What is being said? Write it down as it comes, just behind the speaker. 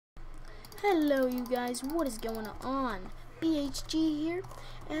Hello you guys, what is going on? BHG here,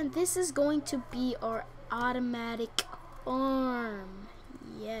 and this is going to be our automatic farm.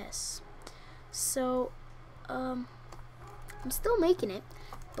 Yes. So, I'm still making it,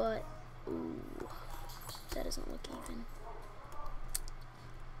 but ooh, that doesn't look even.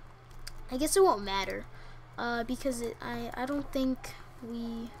 I guess it won't matter, because I don't think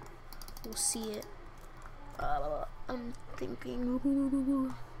we will see it. I'm thinking.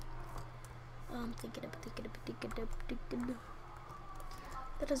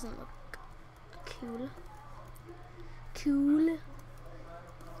 That doesn't look cool.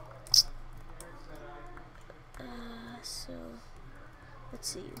 So let's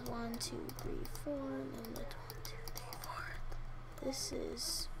see. 1, 2, 3, 4, and then 1, 2, 3, 4. This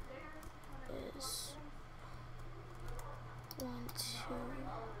is 1, 2,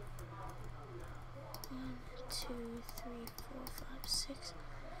 3, 4, 5, 6.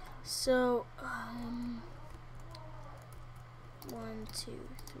 So 1, 2,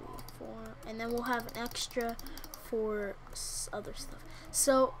 3, 4, and then we'll have an extra for other stuff.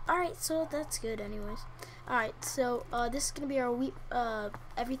 So alright, so that's good anyways. Alright, so this is gonna be our wheat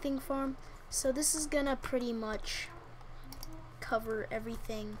everything farm. So this is gonna pretty much cover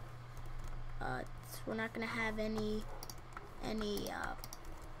everything. We're not gonna have any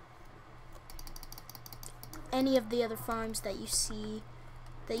of the other farms that you see,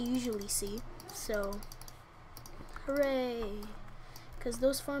 that you usually see. So hooray, because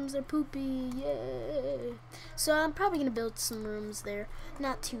those farms are poopy. Yay. So I'm probably gonna build some rooms there,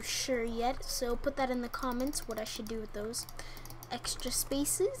 not too sure yet, so put that in the comments what I should do with those extra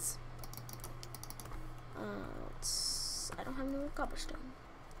spaces. I don't have any more cobblestone.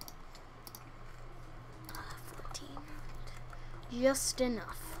 14, just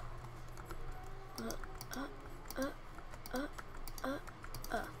enough.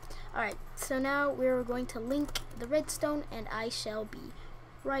 Alright, so now we're going to link the redstone, and I shall be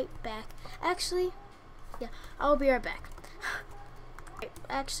right back. Actually, yeah, I'll be right back.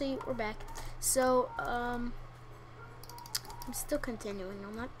 Actually, we're back. So, I'm still continuing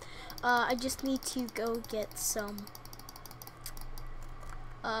on that. I just need to go get some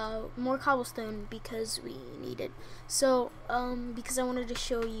more cobblestone because we need it. So, because I wanted to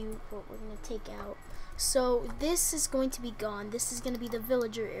show you what we're going to take out. So this is going to be gone. This is going to be the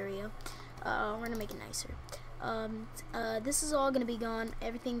villager area. We're going to make it nicer. This is all going to be gone.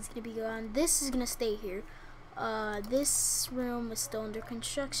 Everything's going to be gone. This is going to stay here. This room is still under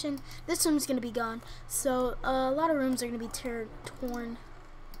construction. This room is going to be gone. So a lot of rooms are going to be torn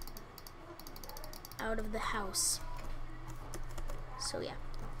out of the house. So yeah.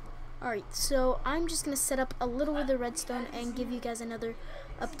 Alright, so I'm just going to set up a little with the redstone and give you guys another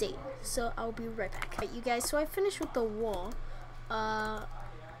update. So I'll be right back. Alright, you guys, so I finished with the wall. We're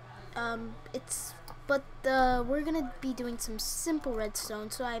going to be doing some simple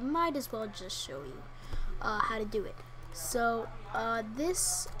redstone, so I might as well just show you how to do it. So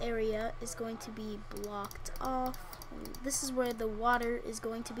this area is going to be blocked off. This is where the water is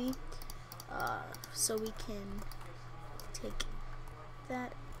going to be. So we can take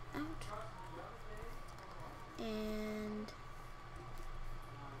that out, and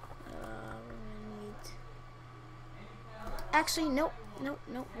we're gonna need, actually nope,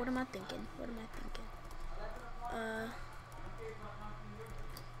 what am I thinking,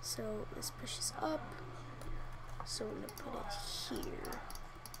 so this pushes up, so we're gonna put it here.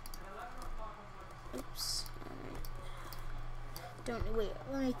 Oops. Alright, wait,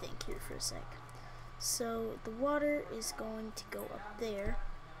 let me think here for a sec. So the water is going to go up there,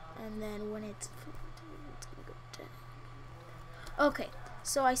 and then when it's gonna go down. Okay,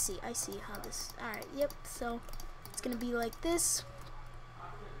 so I see how this. Alright, yep. So it's gonna be like this,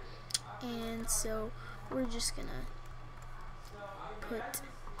 and so we're just gonna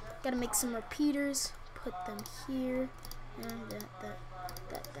gotta make some repeaters. Put them here, and that.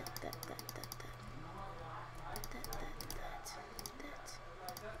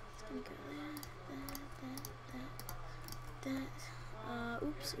 It's gonna go there.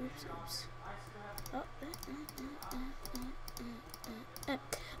 Oops. Oh,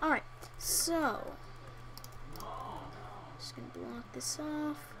 alright, so just gonna block this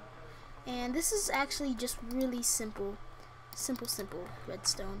off, and this is actually just really simple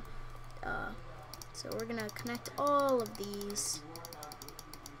redstone. So we're gonna connect all of these,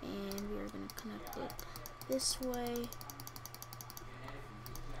 and we are gonna connect it this way,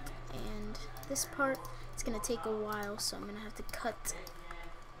 and this part, it's gonna take a while, so I'm gonna have to cut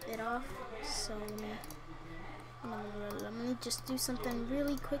it off. So let me just do something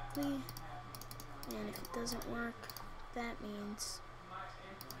really quickly, and if it doesn't work, that means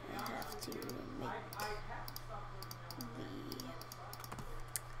I have to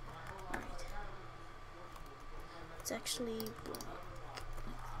Alright. It's actually good.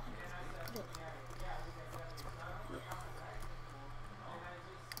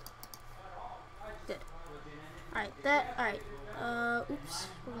 Alright. Oops,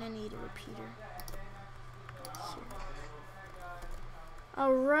 we're gonna need a repeater.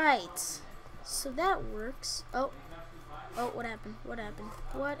 Alright. So that works. Oh, what happened? What happened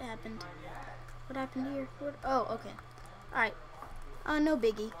here? Oh, okay. Alright. No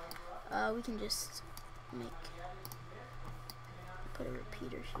biggie. We can just put a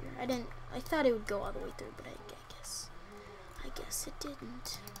repeater here. I thought it would go all the way through, but I guess it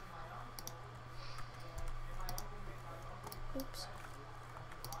didn't. Oops.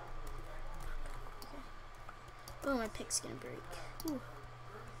 Okay. Oh, my pick's gonna break. Ooh.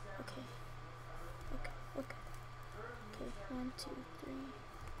 Okay. Okay. 1, 2, 3.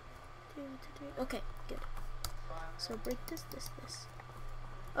 2, 3. Okay, good. So break this.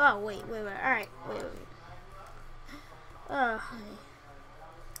 Oh, wait. Alright, wait. Oh,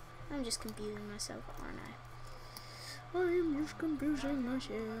 I'm just confusing myself, aren't I? I'm just confusing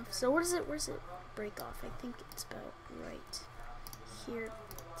myself. So where's it break off? I think it's about right here.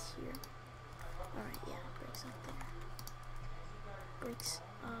 It's here. Alright, yeah, it breaks off there. Breaks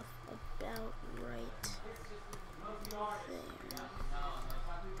off about right there.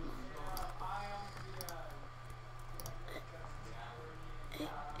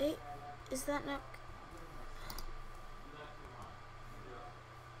 Hey, is that not?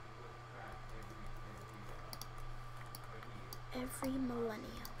 Every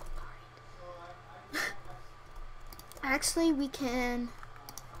millennium. Alright. Actually, we can.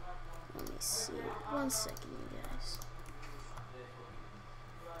 Let me see. 1 second, you guys.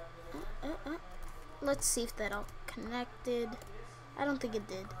 Let's see if that all connected. I don't think it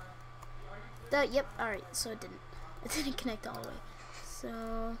did. Yep. Alright, so it didn't connect all the way.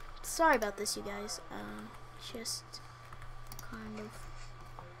 So sorry about this, you guys. Just kind of.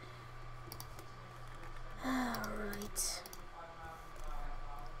 Alright.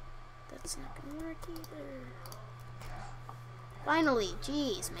 That's not gonna work either. Finally,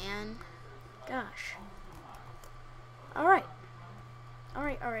 jeez, man. Gosh. Alright.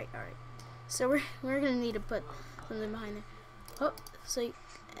 So we're gonna need to put something behind there. Oh,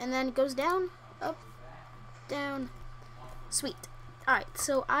 and then it goes down, up, down. Sweet. Alright,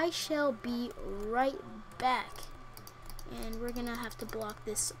 so I shall be right back. And we're gonna have to block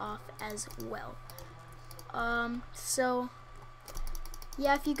this off as well. So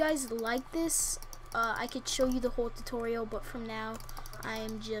yeah, if you guys like this, I could show you the whole tutorial, but from now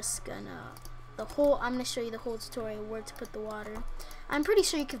I'm just gonna I'm gonna show you the whole tutorial where to put the water. I'm pretty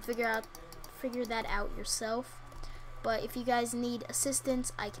sure you can figure that out yourself, but if you guys need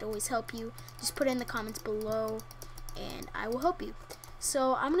assistance, I could always help you. Just put it in the comments below and I will help you.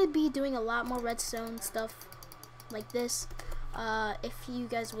 So I'm gonna be doing a lot more redstone stuff like this, if you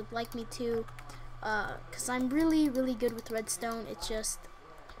guys would like me to, because I'm really good with redstone. It's just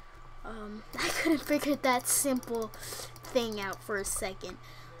I couldn't figure that simple thing out for a second.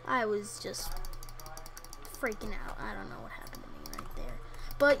 I was just freaking out. I don't know what happened to me right there.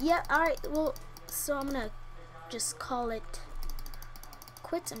 But yeah, alright, well, so I'm gonna just call it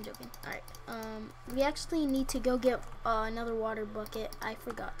quits. I'm joking. Alright, we actually need to go get another water bucket. I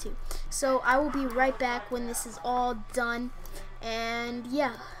forgot to. So I will be right back when this is all done. And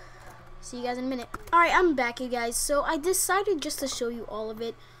yeah, see you guys in a minute. Alright, I'm back, you guys. So I decided just to show you all of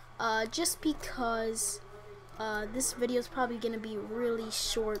it. Just because this video is probably gonna be really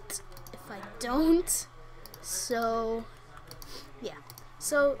short if I don't. So yeah,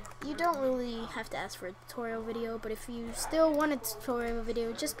 so you don't really have to ask for a tutorial video, but if you still want a tutorial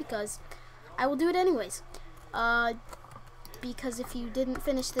video, just because, I will do it anyways. Because if you didn't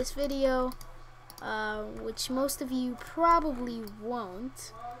finish this video, which most of you probably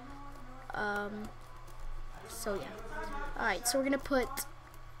won't, so yeah. Alright, so we're gonna put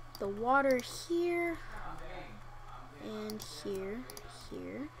the water here and here.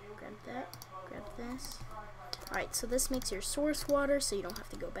 Grab that, grab this. Alright, so this makes your source water, so you don't have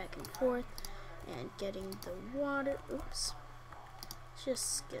to go back and forth and getting the water. Oops,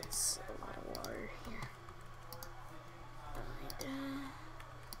 just gets a lot of water here. Like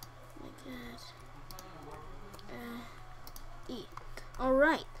that.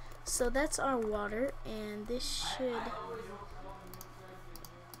 Alright, so that's our water, and this should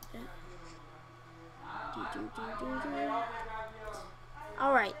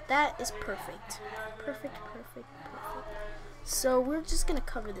Alright, that is perfect. Perfect. So we're just gonna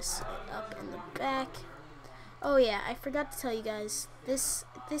cover this up in the back. Oh yeah, I forgot to tell you guys, this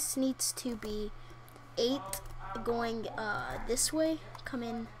needs to be 8 going this way,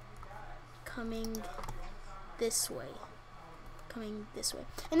 coming this way. Coming this way.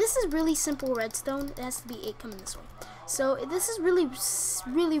 And this is really simple redstone. It has to be 8 coming this way. So this is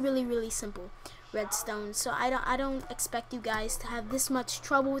really simple redstone. So I don't expect you guys to have this much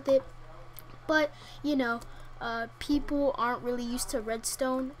trouble with it. But you know, people aren't really used to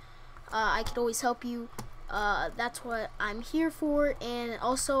redstone. I could always help you. That's what I'm here for. And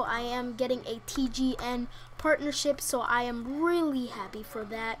also I am getting a TGN partnership, so I am really happy for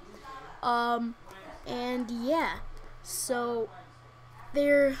that. And yeah, so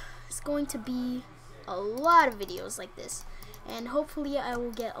there is going to be a lot of videos like this, and hopefully I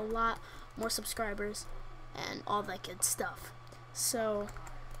will get a lot more subscribers and all that good stuff. So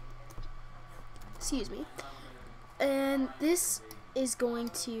excuse me. And this is going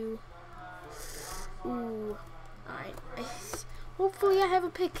to alright. Hopefully I have a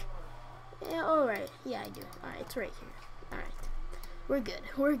pick. Yeah, alright. Yeah, I do. Alright, it's right here. Alright. We're good.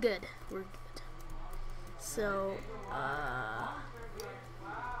 We're good. We're good. So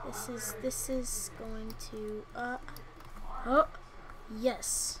this is going to oh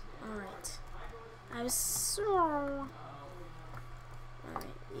yes. Alright. I was so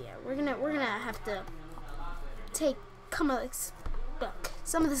alright, yeah, we're gonna have to take some of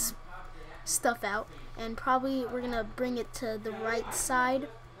this stuff out, and probably we're gonna bring it to the right side,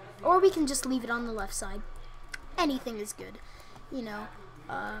 or we can just leave it on the left side. Anything is good, you know.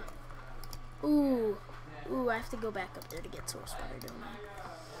 Ooh, I have to go back up there to get source water, don't I?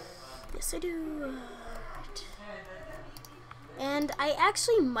 Yes, I do. And I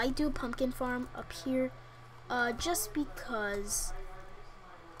actually might do a pumpkin farm up here, just because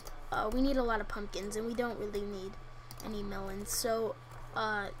we need a lot of pumpkins, and we don't really need any melons. So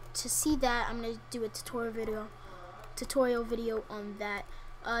to see that, I'm gonna do a tutorial video on that,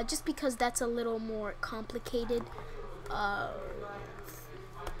 just because that's a little more complicated.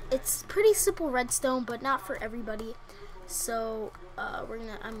 It's pretty simple redstone, but not for everybody. So I'm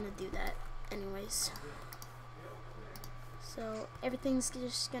gonna do that anyways. So everything's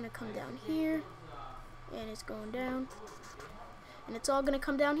just gonna come down here, and it's going down, and it's all gonna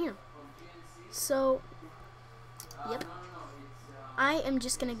come down here. So yep, I am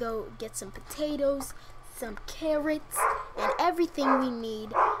just gonna go get some potatoes, some carrots, and everything we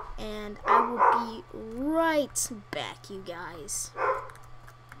need, and I will be right back, you guys.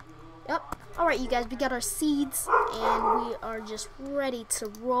 Yep. Alright, you guys, we got our seeds, and we are just ready to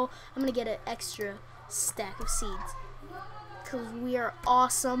roll. I'm gonna get an extra stack of seeds, because we are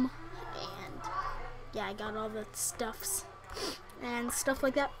awesome. And yeah, I got all the stuffs and stuff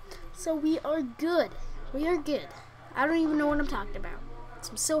like that. So we are good. We are good. I don't even know what I'm talking about.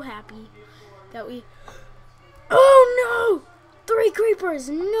 So I'm so happy that we... Oh no! 3 creepers!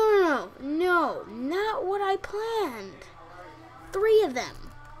 No, not what I planned. 3 of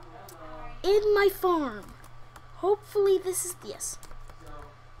them in my farm. Hopefully this is... Yes.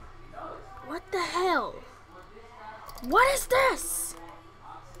 What the hell? What is this?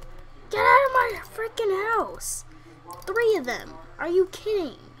 Get out of my freaking house. 3 of them. Are you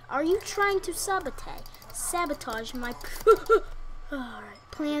kidding? Are you trying to sabotage my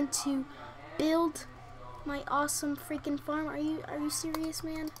plan to build my awesome freaking farm? Are you serious,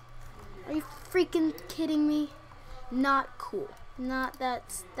 man? Are you freaking kidding me? Not cool.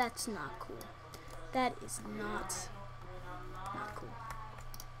 That's not cool. That is not cool.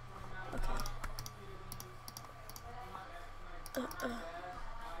 Okay.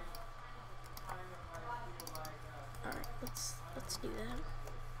 Alright, let's do that.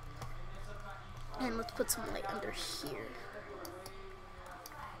 And let's put some light under here.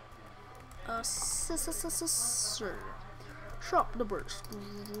 Sir. Shop the burst.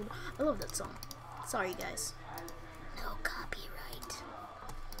 I love that song. Sorry, guys. No copyright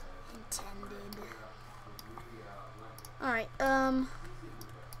intended. Alright,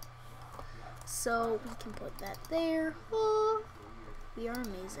 so we can put that there. Oh, we are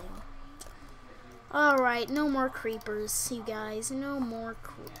amazing. Alright, no more creepers, you guys. No more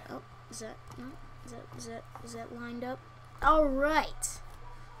oh, is that lined up? Alright.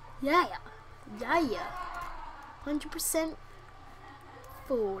 Yeah. 100%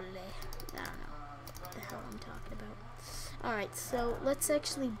 fully. I don't know what the hell I'm talking about. Alright, so let's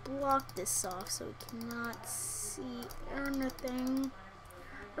actually block this off so we cannot see anything.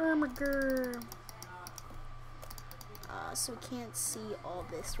 So we can't see all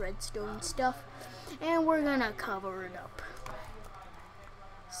this redstone stuff. And we're gonna cover it up,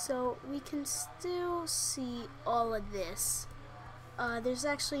 so we can still see all of this. There's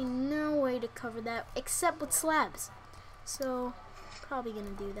actually no way to cover that except with slabs. So probably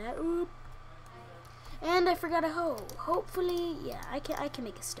gonna do that. Oop. And I forgot a hoe. Hopefully, yeah, I can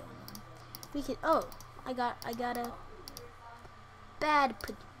make a stone one. We can. Oh, I got a bad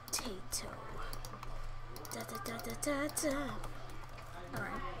potato. Da, da, da, da, da, da.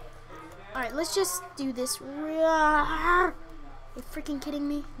 All right, let's just do this. Are you freaking kidding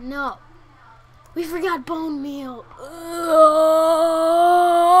me? No. We forgot bone meal.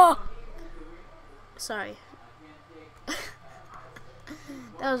 Ugh. Sorry.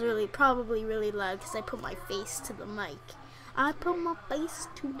 That was probably really loud because I put my face to the mic. I put my face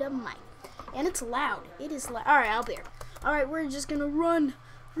to the mic. And it's loud. It is loud. Alright, I'll bear. Alright, we're just gonna run,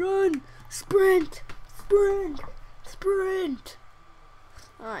 sprint, sprint.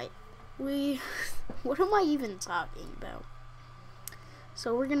 Alright, what am I even talking about?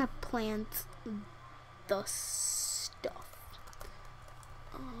 So we're gonna plant the stuff.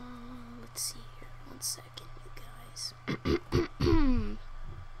 Let's see here. 1 second, you guys.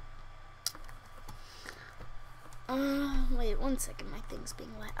 Wait 1 second. My thing's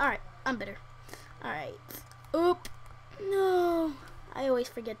being loud. Alright, I'm better. Alright. Oop. No. I always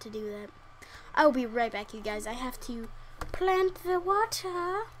forget to do that. I'll be right back, you guys. I have to plant the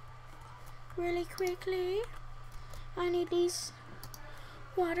water really quickly. I need these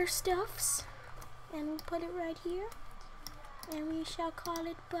water stuffs. And we'll put it right here. And we shall call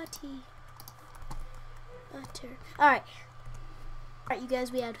it Butter. Alright. Alright, you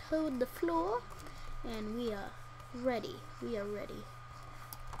guys, we have hoed the floor. And we are ready. We are ready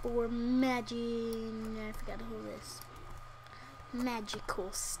for magic. I forgot to hold this.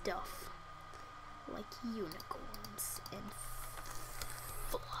 Magical stuff. Like unicorns and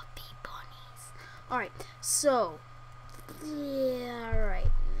fluffy bunnies. Alright, so. Yeah,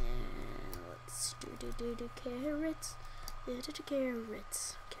 alright. Let's do carrots.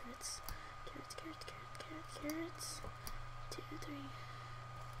 Carrots. 2, 3.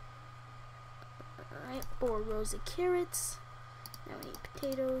 Alright, 4 rows of carrots. Now we need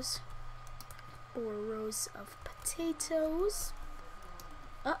potatoes. 4 rows of potatoes.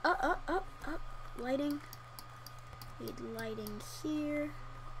 Up. Lighting. We need lighting here.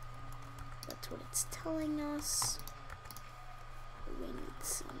 That's what it's telling us. We need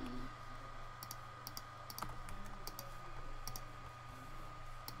some.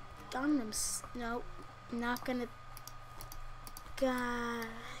 No, not gonna.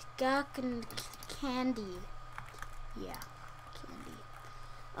 Candy. Yeah, candy.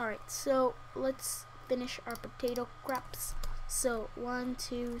 Alright, so let's finish our potato crops. So 1,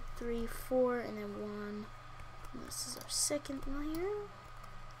 2, 3, 4, and then 1. And this is our second layer.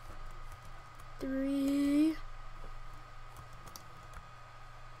 3.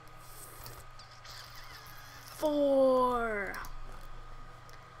 4.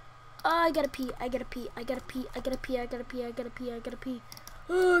 Oh, I gotta pee. Oh, I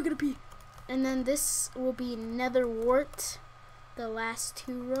gotta pee. And then this will be nether wart. The last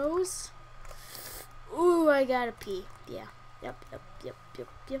 2 rows. Ooh, I gotta pee. Yeah. Yep. I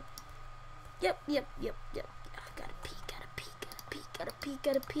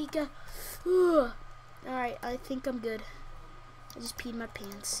gotta pee. Ooh. Alright, I think I'm good. I just peed my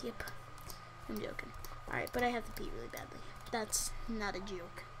pants. Yep. I'm joking. Alright, but I have to pee really badly. That's not a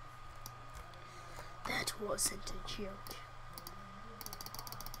joke. That wasn't a joke.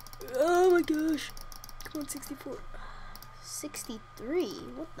 Oh my gosh. Come on, 64. 63?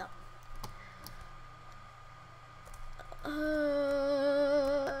 What the?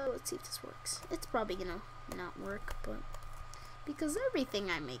 Let's see if this works. It's probably gonna not work, but because everything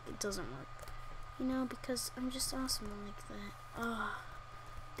I make, it doesn't work. You know, because I'm just awesome like that.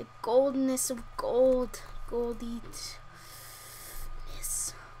 The goldness of gold. Goldiness.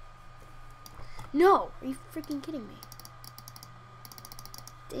 No! Are you freaking kidding me?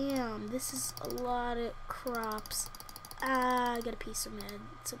 Damn, this is a lot of crops. I gotta pee so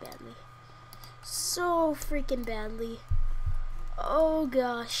badly. So freaking badly. Oh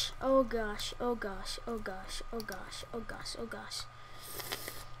gosh. Alright.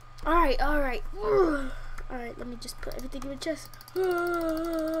 Alright, let me just put everything in my chest.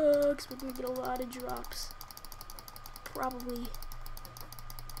 Because we're gonna get a lot of drops. Probably.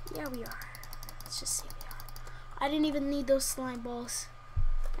 Yeah, we are. Let's just say we are. I didn't even need those slime balls.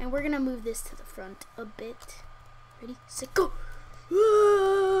 And we're gonna move this to the front a bit. Ready, set, go!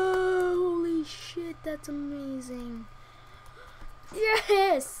 Holy shit, that's amazing.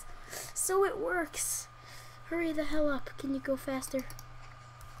 Yes! So it works. Hurry the hell up. Can you go faster?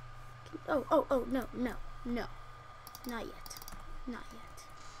 No. Not yet. No.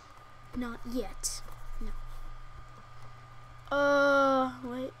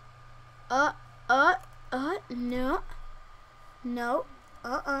 Wait. No. No.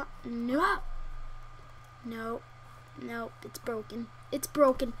 No. No, it's broken. It's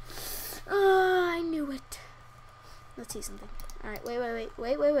broken. Oh, I knew it. Let's see something. Alright,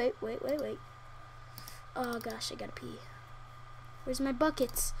 wait. Oh gosh, I gotta pee. Where's my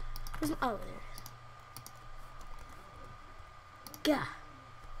buckets? Where's my, oh, there it is. Gah.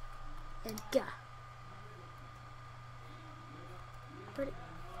 And gah. Where'd it?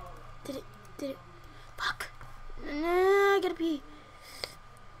 Did it? Fuck. No, I gotta pee.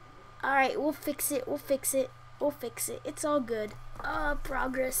 Alright, we'll fix it. It's all good.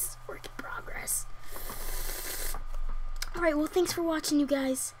 Progress. Work in progress. Alright, well, thanks for watching, you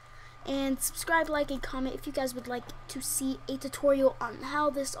guys. And subscribe, like, and comment if you guys would like to see a tutorial on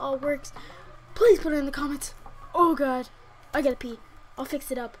how this all works. Please put it in the comments. Oh, God. I gotta pee. I'll fix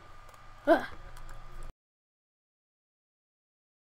it up. Ugh.